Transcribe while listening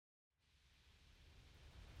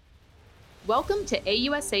Welcome to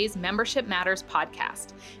AUSA's Membership Matters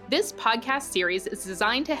podcast. This podcast series is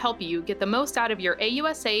designed to help you get the most out of your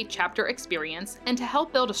AUSA chapter experience and to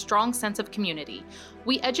help build a strong sense of community.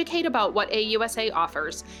 We educate about what AUSA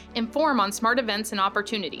offers, inform on smart events and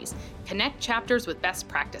opportunities, connect chapters with best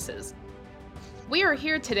practices. We are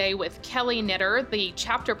here today with Kelly Knitter, the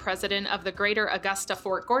chapter president of the Greater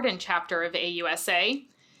Augusta-Fort Gordon chapter of AUSA.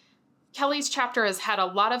 Kelly's chapter has had a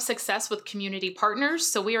lot of success with community partners,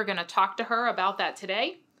 so we are going to talk to her about that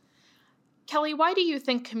today. Kelly, why do you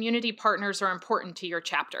think community partners are important to your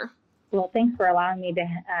chapter? Well, thanks for allowing me to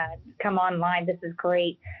come online. This is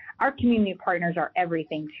great. Our community partners are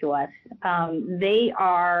everything to us. They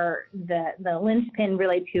are the linchpin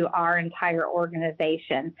really to our entire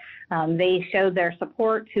organization. They show their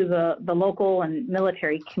support to the local and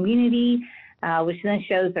military community, which then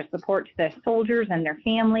shows their support to their soldiers and their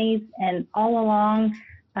families. And all along,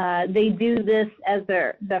 they do this as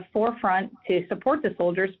the forefront to support the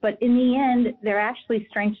soldiers, but in the end, they're actually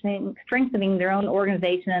strengthening their own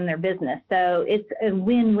organization and their business. So it's a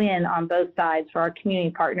win-win on both sides for our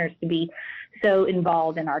community partners to be so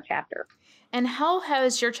involved in our chapter. And how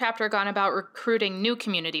has your chapter gone about recruiting new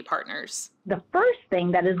community partners? The first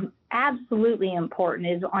thing that is absolutely important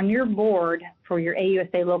is on your board, for your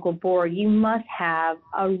AUSA local board, you must have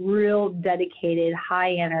a real dedicated,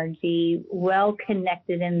 high energy,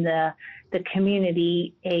 well-connected in the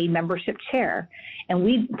community, a membership chair. And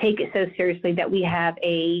we take it so seriously that we have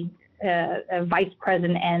a vice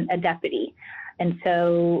president and a deputy. And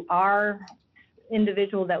so our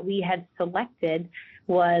individual that we had selected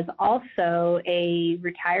was also a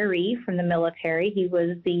retiree from the military. He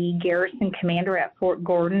was the garrison commander at Fort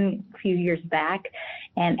Gordon a few years back.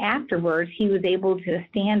 And afterwards, he was able to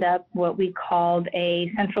stand up what we called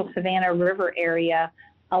a Central Savannah River Area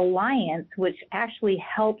Alliance, which actually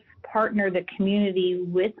helps partner the community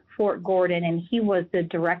with Fort Gordon. And he was the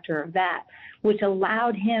director of that, which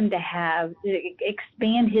allowed him to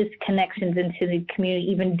expand his connections into the community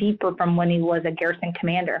even deeper from when he was a garrison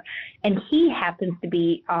commander. And he happens to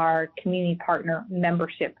be our community partner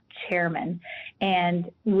membership chairman. And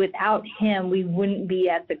without him, we wouldn't be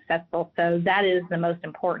as successful. So that is the most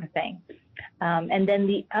important thing. And then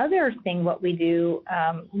the other thing, what we do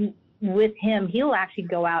with him, he'll actually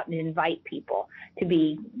go out and invite people to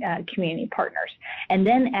be community partners. And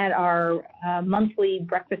then at our monthly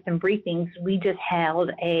breakfast and briefings, we just held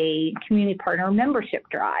a community partner membership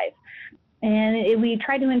drive. And we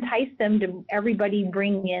try to entice them to everybody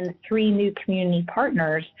bring in 3 new community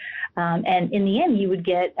partners. And in the end, you would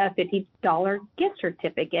get a $50 gift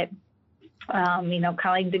certificate, kind of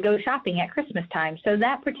like to go shopping at Christmas time. So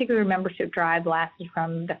that particular membership drive lasted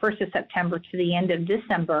from the 1st of September to the end of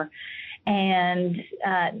December. And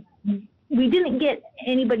we didn't get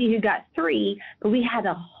anybody who got 3, but we had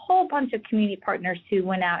a whole bunch of community partners who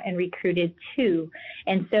went out and recruited 2.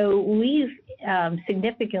 And so we've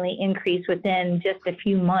significantly increased within just a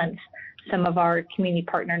few months some of our community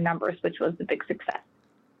partner numbers, which was a big success.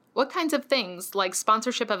 What kinds of things, like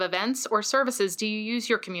sponsorship of events or services, do you use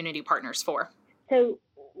your community partners for? So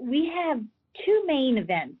we have 2 main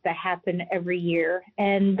events that happen every year.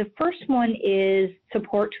 And the first one is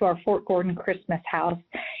support to our Fort Gordon Christmas house.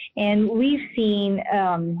 And we've seen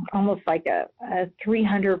almost like a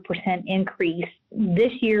 300% increase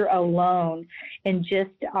this year alone in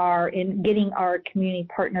getting our community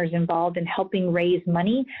partners involved in helping raise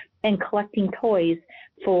money and collecting toys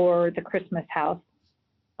for the Christmas house.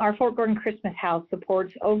 Our Fort Gordon Christmas House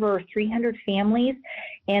supports over 300 families,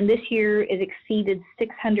 and this year it exceeded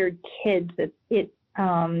 600 kids that it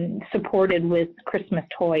supported with Christmas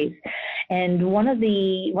toys. And one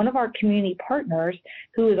of our community partners,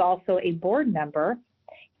 who is also a board member,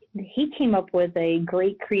 he came up with a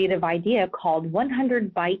great creative idea called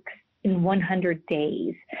 100 Bikes in 100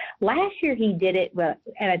 Days. Last year he did it,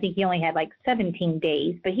 and I think he only had like 17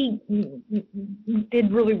 days, but he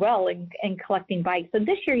did really well in collecting bikes. So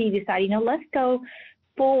this year he decided, let's go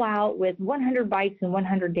full out with 100 bikes in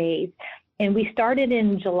 100 days. And we started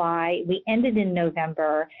in July, we ended in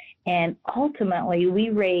November, and ultimately we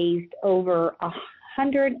raised over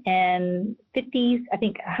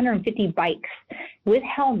 150 bikes with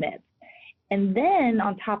helmets. And then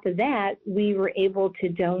on top of that, we were able to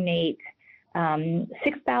donate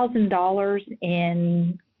 $6,000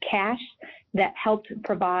 in cash that helped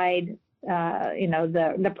provide,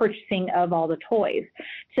 the purchasing of all the toys.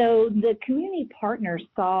 So the community partners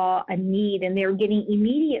saw a need, and they were getting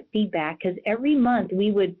immediate feedback, because every month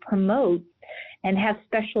we would promote and have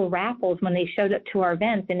special raffles when they showed up to our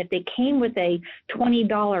events. And if they came with a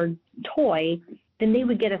 $20 toy, then they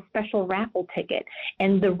would get a special raffle ticket.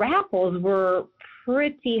 And the raffles were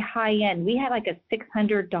pretty high end. We had like a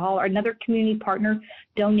 $600, another community partner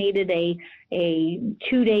donated a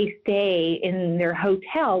 2-day stay in their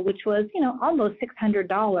hotel, which was, almost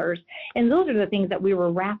 $600. And those are the things that we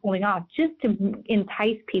were raffling off just to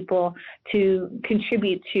entice people to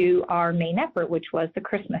contribute to our main effort, which was the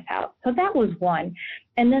Christmas house. So that was one.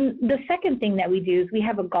 And then the second thing that we do is we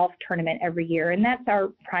have a golf tournament every year, and that's our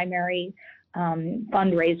primary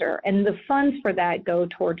fundraiser. And the funds for that go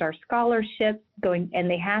towards our scholarships and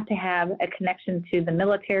they have to have a connection to the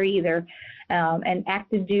military, either an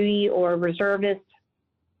active duty or reservist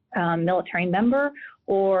military member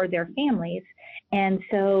or their families. And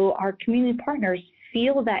so our community partners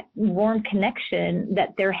feel that warm connection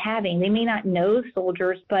that they're having. They may not know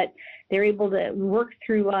soldiers, but they're able to work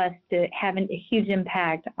through us to have a huge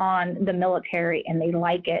impact on the military, and they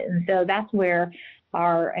like it. And so that's where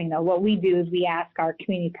what we do is we ask our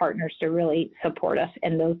community partners to really support us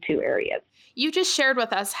in those two areas. You just shared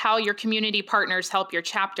with us how your community partners help your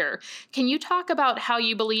chapter. Can you talk about how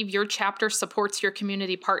you believe your chapter supports your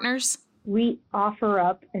community partners? We offer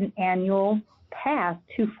up an annual pass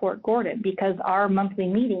to Fort Gordon because our monthly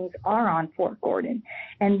meetings are on Fort Gordon.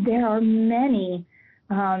 And there are many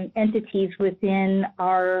entities within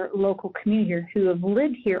our local community who have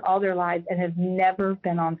lived here all their lives and have never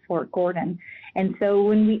been on Fort Gordon. And so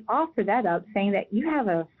when we offer that up, saying that you have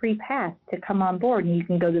a free pass to come on board and you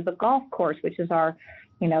can go to the golf course, which is our,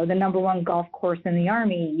 the number one golf course in the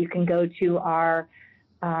Army. You can go to our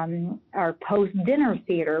post-dinner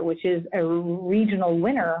theater, which is a regional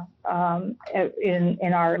winner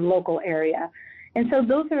in our local area. And so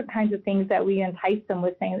those are the kinds of things that we entice them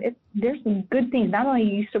with, saying there's some good things. Not only are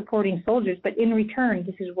you supporting soldiers, but in return,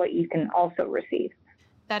 this is what you can also receive.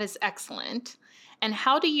 That is excellent. And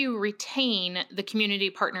how do you retain the community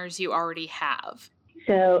partners you already have?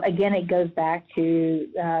 So again, it goes back to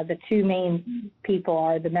the two main people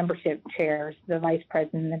are the membership chairs, the vice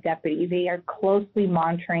president and the deputy. They are closely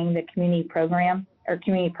monitoring the community program or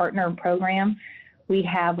community partner program. We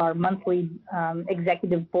have our monthly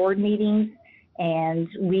executive board meetings, and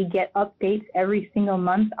we get updates every single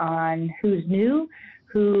month on who's new,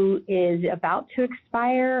 who is about to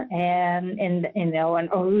expire, and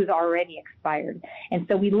who's already expired. And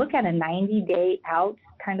so we look at a 90-day out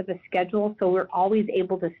kind of a schedule, so we're always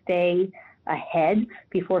able to stay ahead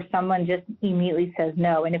before someone just immediately says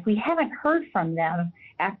no. And if we haven't heard from them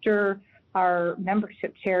after our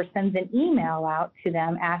membership chair sends an email out to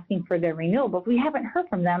them asking for their renewal, but if we haven't heard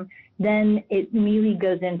from them, then it immediately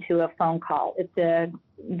goes into a phone call. If the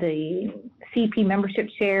CP membership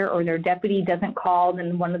chair or their deputy doesn't call,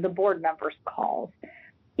 then one of the board members calls.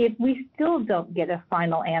 If we still don't get a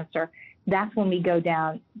final answer, that's when we go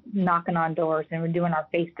down knocking on doors and we're doing our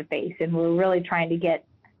face-to-face, and we're really trying to get,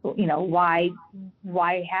 why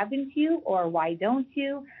haven't you, or why don't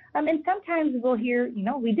you? And sometimes we'll hear,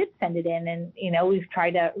 we did send it in, and, we've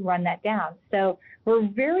tried to run that down. So we're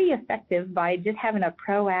very effective by just having a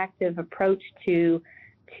proactive approach to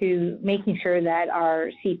making sure that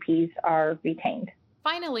our CPs are retained.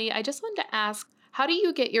 Finally, I just wanted to ask, how do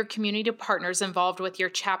you get your community partners involved with your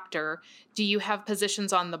chapter? Do you have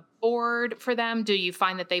positions on the board for them? Do you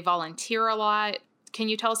find that they volunteer a lot? Can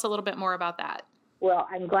you tell us a little bit more about that? Well,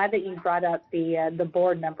 I'm glad that you brought up the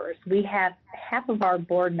board members. We have half of our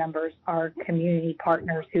board members are community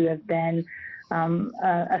partners who have been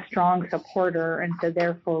a strong supporter, and so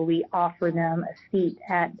therefore we offer them a seat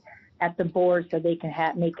at the board so they can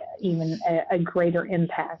make even a greater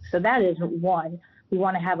impact. So that is one. We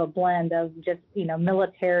want to have a blend of just,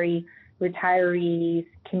 military, retirees,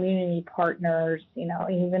 community partners,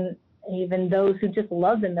 even those who just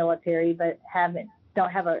love the military but don't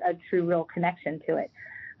have a true real connection to it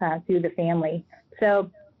through the family. So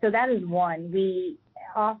that is one. We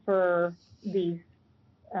offer these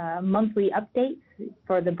monthly updates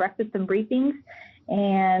for the breakfast and briefings.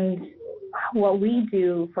 And what we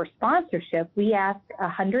do for sponsorship, we ask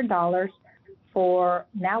 $100 for,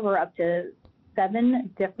 now we're up to 7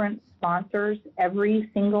 different sponsors every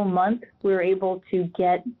single month. We're able to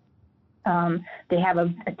get, they have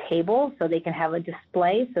a table so they can have a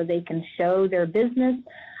display so they can show their business.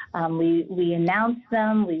 We announce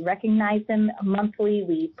them, we recognize them monthly,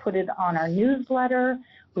 we put it on our newsletter,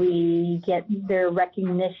 we get their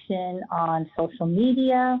recognition on social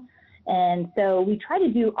media. And so we try to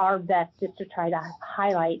do our best just to try to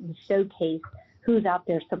highlight and showcase who's out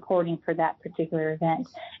there supporting for that particular event.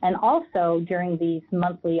 And also during these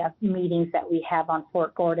monthly meetings that we have on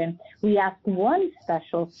Fort Gordon, we ask one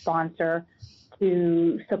special sponsor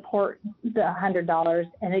to support the $100,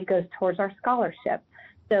 and it goes towards our scholarship.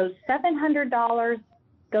 So $700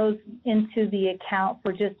 goes into the account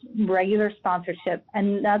for just regular sponsorship.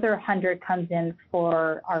 Another 100 comes in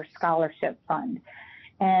for our scholarship fund.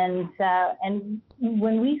 And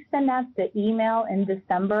when we send out the email in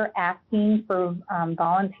December asking for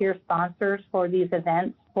volunteer sponsors for these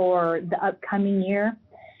events for the upcoming year,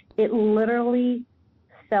 it literally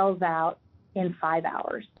sells out in 5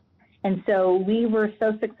 hours. And so we were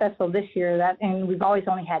so successful this year and we've always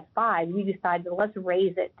only had 5. We decided let's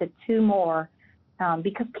raise it to 2 more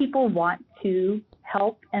because people want to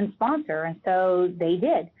help and sponsor, and so they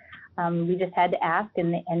did. We just had to ask,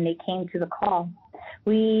 and they came to the call.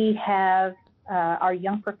 We have our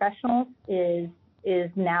young professionals is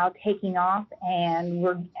now taking off, and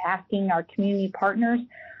we're asking our community partners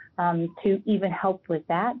to even help with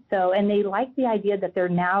that. So, and they like the idea that they're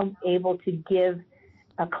now able to give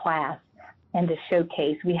a class and to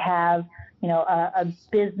showcase. We have, a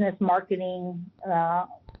business marketing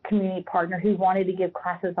community partner who wanted to give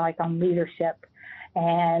classes like on leadership,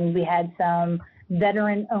 and we had some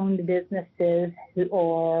veteran-owned businesses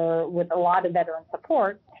or with a lot of veteran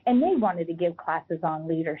support, and they wanted to give classes on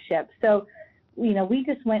leadership. So, we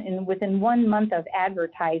just went in within 1 month of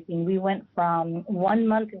advertising, we went from 1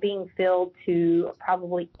 month being filled to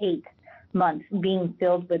probably 8 months being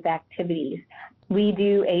filled with activities. We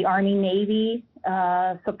do a Army-Navy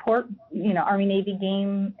support, Army-Navy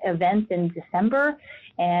game event in December,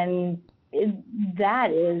 and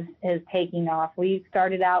that is taking off. We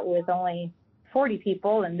started out with only 40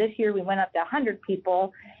 people, and this year we went up to 100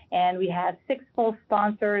 people, and we have 6 full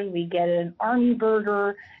sponsors. We get an Army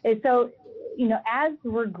burger. And so, as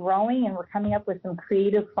we're growing and we're coming up with some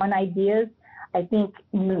creative, fun ideas, I think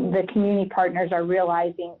the community partners are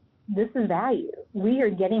realizing this is value. We are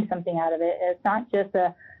getting something out of it. It's not just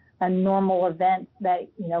a normal event that,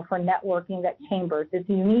 for networking that Chambers. It's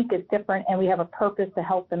unique, it's different, and we have a purpose to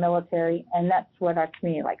help the military, and that's what our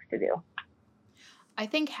community likes to do. I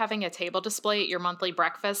think having a table display at your monthly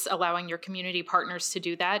breakfast, allowing your community partners to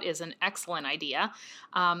do that, is an excellent idea.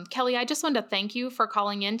 Kelly, I just wanted to thank you for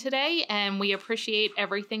calling in today, and we appreciate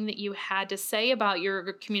everything that you had to say about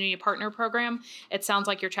your community partner program. It sounds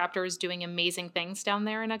like your chapter is doing amazing things down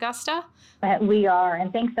there in Augusta. We are,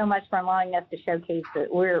 and thanks so much for allowing us to showcase it.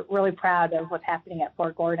 We're really proud of what's happening at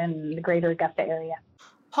Fort Gordon and the greater Augusta area.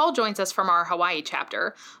 Paul joins us from our Hawaii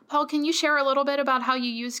chapter. Paul, can you share a little bit about how you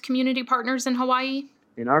use community partners in Hawaii?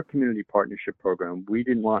 In our community partnership program, we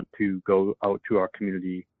didn't want to go out to our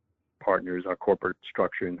community partners, our corporate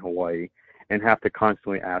structure in Hawaii, and have to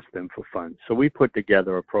constantly ask them for funds. So we put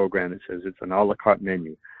together a program that says it's an a la carte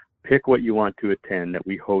menu. Pick what you want to attend that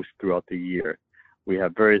we host throughout the year. We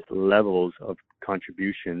have various levels of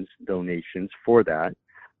contributions, donations for that,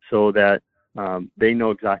 so that they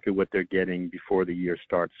know exactly what they're getting before the year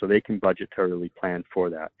starts, so they can budgetarily plan for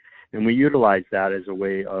that. And we utilize that as a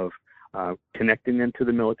way of connecting them to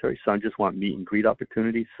the military. Some just want meet and greet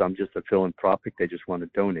opportunities. Some just are philanthropic. They just want to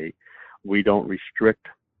donate. We don't restrict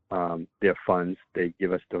their funds. They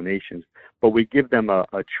give us donations, but we give them a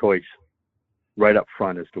choice right up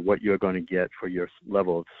front as to what you're going to get for your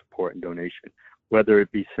level of support and donation, whether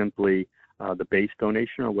it be simply the base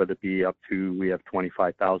donation or whether it be up to, we have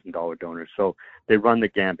 $25,000 donors. So they run the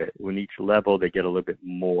gambit. When each level, they get a little bit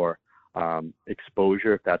more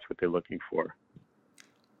exposure if that's what they're looking for.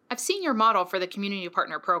 I've seen your model for the Community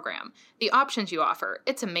Partner Program. The options you offer,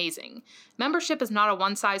 it's amazing. Membership is not a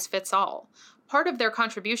one-size-fits-all. Part of their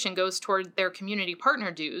contribution goes toward their community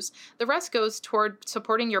partner dues. The rest goes toward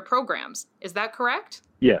supporting your programs. Is that correct?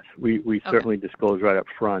 Yes, we certainly disclose right up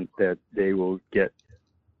front that they will get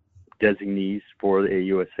designees for the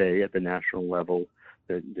AUSA at the national level.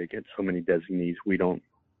 They get so many designees. We don't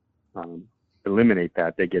eliminate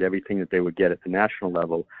that. They get everything that they would get at the national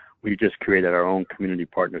level. We just created our own community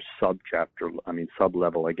partner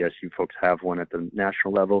sub-level, I guess you folks have one at the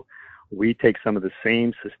national level. We take some of the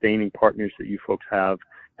same sustaining partners that you folks have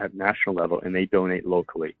at national level, and they donate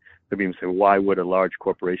locally. So people say, why would a large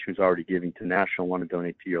corporation who's already giving to national want to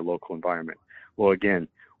donate to your local environment? Well, again,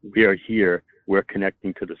 we are here. We're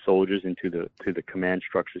connecting to the soldiers and to the command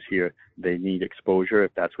structures here. They need exposure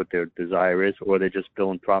if that's what their desire is, or they're just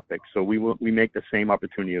philanthropic. So we make the same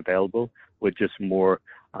opportunity available with just more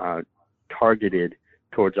targeted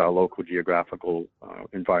towards our local geographical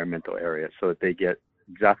environmental area, so that they get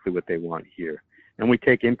exactly what they want here. And we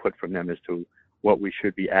take input from them as to what we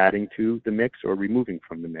should be adding to the mix or removing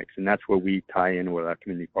from the mix. And that's where we tie in with our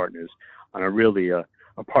community partners on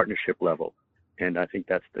a partnership level. And I think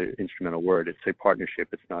that's the instrumental word. It's a partnership.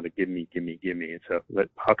 It's not a give me, give me, give me. It's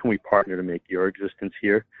how can we partner to make your existence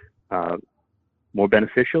here more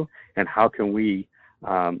beneficial? And how can we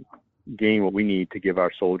gain what we need to give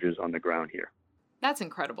our soldiers on the ground here? That's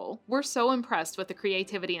incredible. We're so impressed with the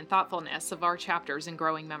creativity and thoughtfulness of our chapters in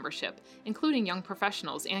growing membership, including young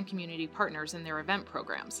professionals and community partners in their event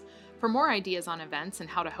programs. For more ideas on events and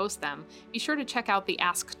how to host them, be sure to check out the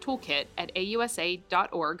Ask Toolkit at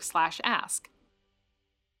ausa.org/ask.